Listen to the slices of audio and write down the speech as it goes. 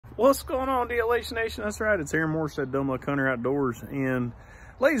What's going on, DLH Nation? That's right, it's Aaron Morstead, Dumb Luck Hunter Outdoors. And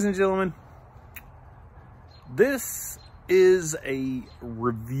ladies and gentlemen, this is a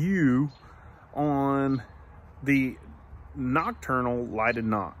review on the Nocturnal lighted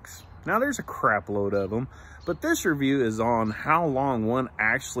nocks. Now there's a crap load of them, but this review is on how long one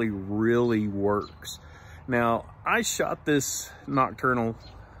actually really works. Now I shot this Nocturnal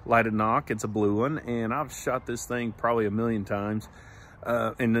lighted nock, it's a blue one, and I've shot this thing probably a million times.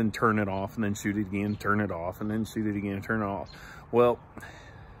 And then turn it off and then shoot it again, turn it off and then shoot it again, turn it off. Well,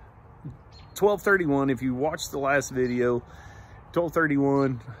 12:31, if you watched the last video,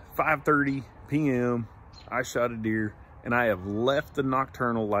 12:31, 5:30 p.m., I shot a deer, and I have left the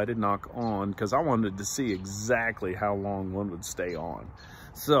Nocturnal lighted nock on because I wanted to see exactly how long one would stay on.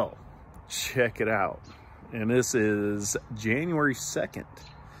 So, check it out. And this is January 2nd.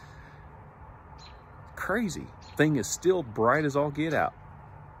 Crazy. Thing is still bright as all get out.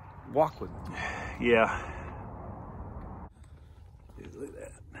 Walk with me. Yeah. Look at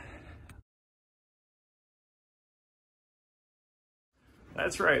that.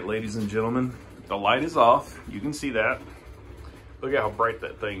 That's right, ladies and gentlemen. The light is off. You can see that. Look at how bright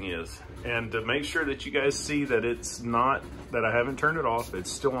that thing is. And to make sure that you guys see that it's not, that I haven't turned it off, it's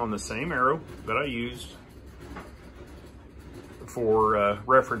still on the same arrow that I used for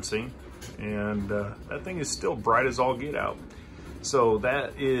referencing. And that thing is still bright as all get out. So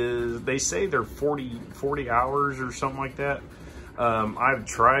that is, they say they're 40 hours or something like that. I've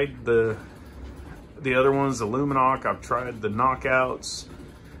tried the other ones, the Luminoc, I've tried the knockouts.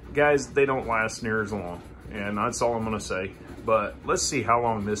 Guys, they don't last near as long, and that's all I'm gonna say. But let's see how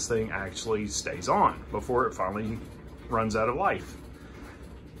long this thing actually stays on before it finally runs out of life.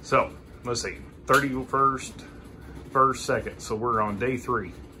 So let's see, 31st, 2nd. So we're on day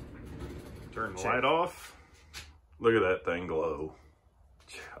 3. Turn the light off. Look at that thing glow.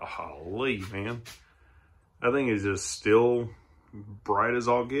 Holy, man. That thing is just still bright as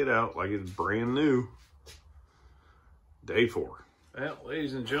all get out, like it's brand new. Day 4. Well,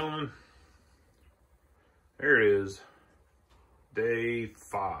 ladies and gentlemen, there it is. Day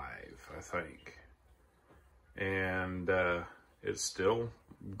 5, I think. And it's still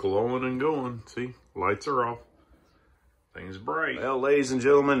glowing and going. See, lights are off. Thing's bright. Well, ladies and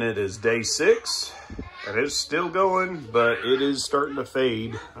gentlemen, it is day 6, and it's still going, but it is starting to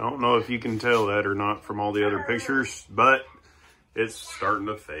fade. I don't know if you can tell that or not from all the other pictures, but it's starting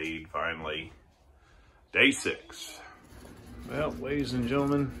to fade finally. Day 6. Well, ladies and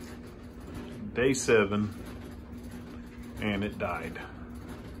gentlemen, day 7, and it died.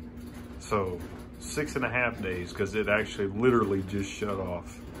 So 6.5 days, because it actually literally just shut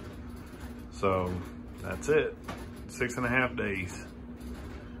off. So that's it. 6.5 days.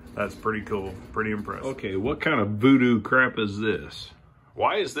 That's pretty cool, pretty impressive. Okay, what kind of voodoo crap is this?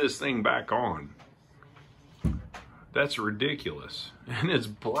 Why is this thing back on? That's ridiculous, and it's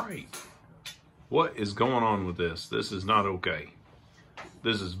bright. What is going on with this? This is not okay.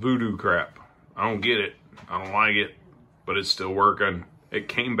 This is voodoo crap. I don't get it, I don't like it, but it's still working. It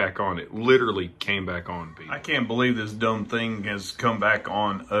came back on, it literally came back on, people. I can't believe this dumb thing has come back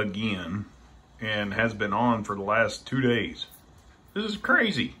on again. And has been on for the last 2 days. This is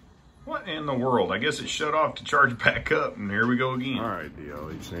crazy. What in the world? I guess it shut off to charge back up, and here we go again. All right,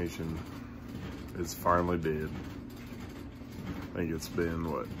 DLH Nation, it's finally dead. I think it's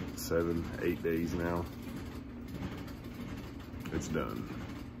been, what, 7, 8 days now? It's done.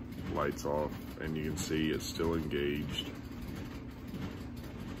 Lights off, and you can see it's still engaged.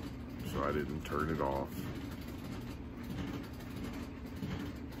 So I didn't turn it off.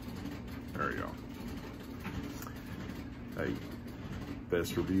 There you go. Hey,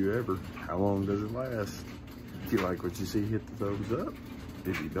 best review ever. How long does it last? If you like what you see, hit the thumbs up.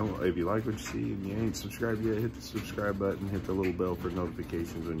 If you don't, if you like what you see and you ain't subscribed yet, hit the subscribe button, hit the little bell for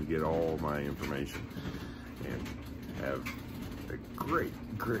notifications when you get all my information. And have a great,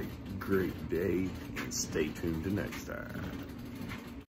 great, great day, and stay tuned to next time.